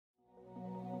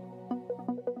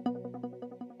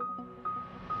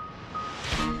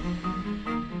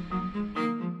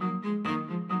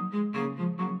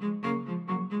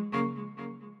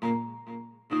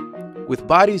With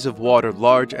bodies of water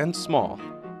large and small,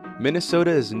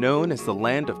 Minnesota is known as the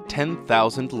land of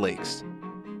 10,000 lakes.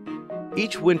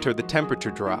 Each winter the temperature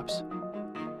drops,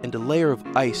 and a layer of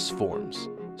ice forms,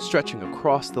 stretching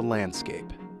across the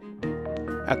landscape.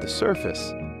 At the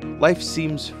surface, life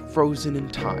seems frozen in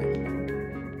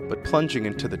time, but plunging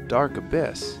into the dark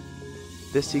abyss,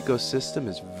 this ecosystem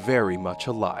is very much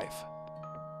alive.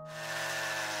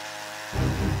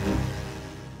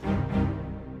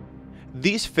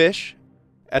 These fish,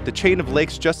 at the chain of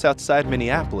lakes just outside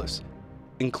Minneapolis,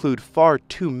 include far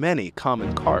too many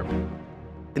common carp.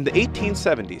 In the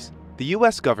 1870s, the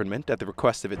U.S. government, at the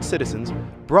request of its citizens,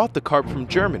 brought the carp from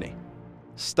Germany,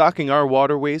 stocking our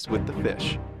waterways with the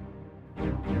fish.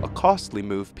 A costly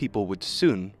move people would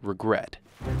soon regret.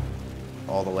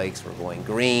 All the lakes were going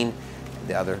green,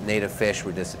 the other native fish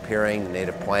were disappearing, the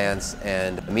native plants,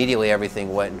 and immediately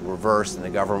everything went into reverse and the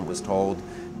government was told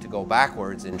to go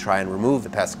backwards and try and remove the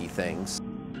pesky things.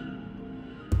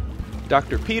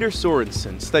 Dr. Peter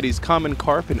Sorensen studies common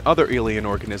carp and other alien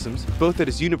organisms both at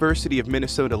his University of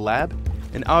Minnesota lab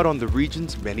and out on the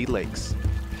region's many lakes.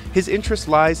 His interest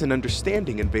lies in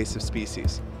understanding invasive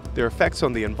species, their effects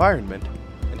on the environment,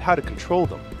 and how to control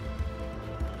them.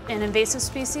 An invasive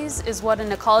species is what an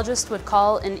ecologist would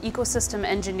call an ecosystem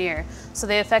engineer. So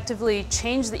they effectively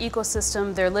change the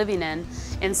ecosystem they're living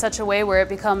in such a way where it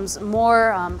becomes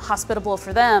more hospitable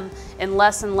for them and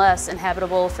less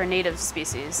inhabitable for native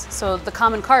species. So the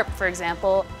common carp, for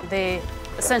example, they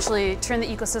essentially turn the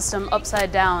ecosystem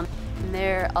upside down. And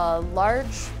they're a large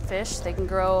fish. They can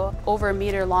grow over a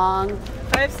meter long.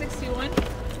 561.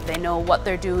 They know what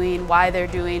they're doing, why they're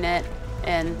doing it,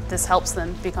 and this helps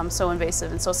them become so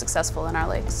invasive and so successful in our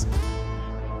lakes.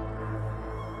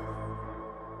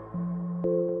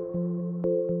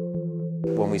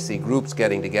 When we see groups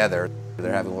getting together,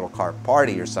 they're having a little carp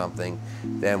party or something,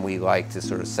 then we like to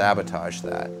sort of sabotage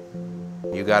that.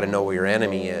 You got to know where your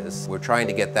enemy is. We're trying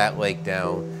to get that lake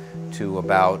down to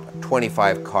about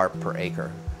 25 carp per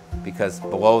acre, because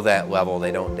below that level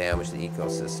they don't damage the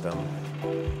ecosystem.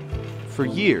 For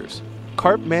years,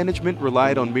 carp management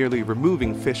relied on merely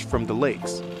removing fish from the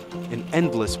lakes, an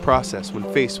endless process when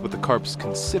faced with the carp's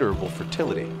considerable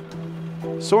fertility.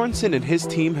 Sorensen and his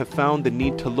team have found the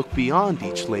need to look beyond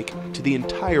each lake to the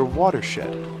entire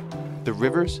watershed, the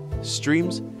rivers,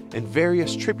 streams, and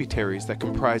various tributaries that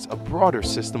comprise a broader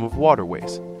system of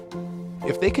waterways.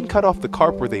 If they can cut off the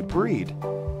carp where they breed,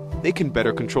 they can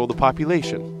better control the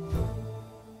population.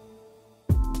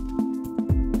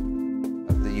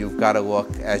 You've got to look,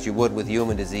 as you would with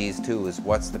human disease too, is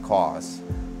what's the cause?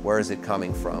 Where is it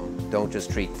coming from? Don't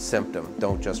just treat the symptom.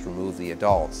 Don't just remove the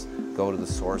adults. Go to the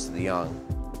source of the young.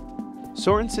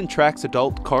 Sorensen tracks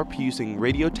adult carp using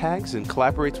radio tags and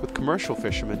collaborates with commercial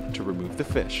fishermen to remove the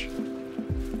fish.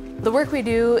 The work we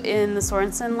do in the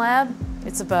Sorensen lab,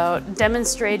 it's about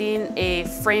demonstrating a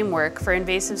framework for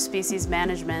invasive species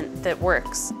management that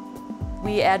works.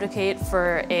 We advocate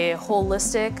for a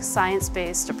holistic,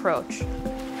 science-based approach.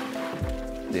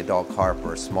 The adult carp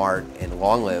are smart and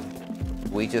long-lived.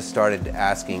 We just started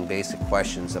asking basic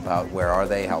questions about where are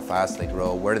they, how fast they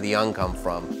grow, where do the young come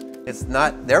from. It's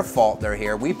not their fault they're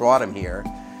here, we brought them here.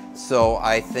 So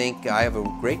I think I have a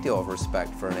great deal of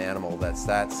respect for an animal that's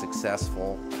that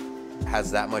successful,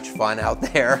 has that much fun out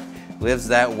there, lives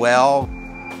that well.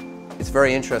 It's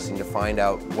very interesting to find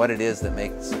out what it is that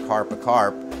makes a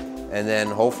carp, and then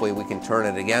hopefully we can turn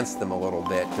it against them a little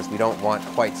bit because we don't want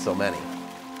quite so many.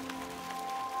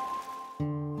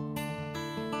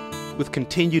 With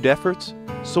continued efforts,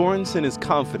 Sorensen is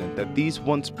confident that these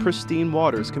once pristine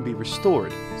waters can be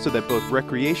restored so that both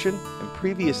recreation and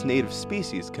previous native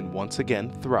species can once again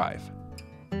thrive.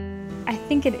 I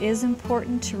think it is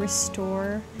important to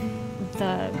restore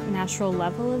the natural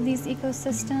level of these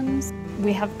ecosystems.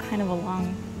 We have kind of a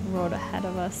long road ahead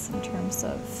of us in terms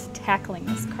of tackling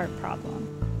this carp problem.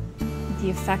 The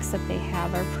effects that they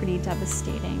have are pretty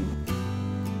devastating.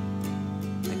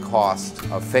 The cost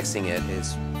of fixing it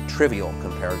is trivial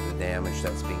compared to the damage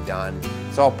that's being done.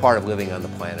 It's all part of living on the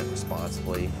planet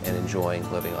responsibly and enjoying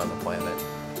living on the planet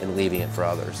and leaving it for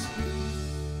others.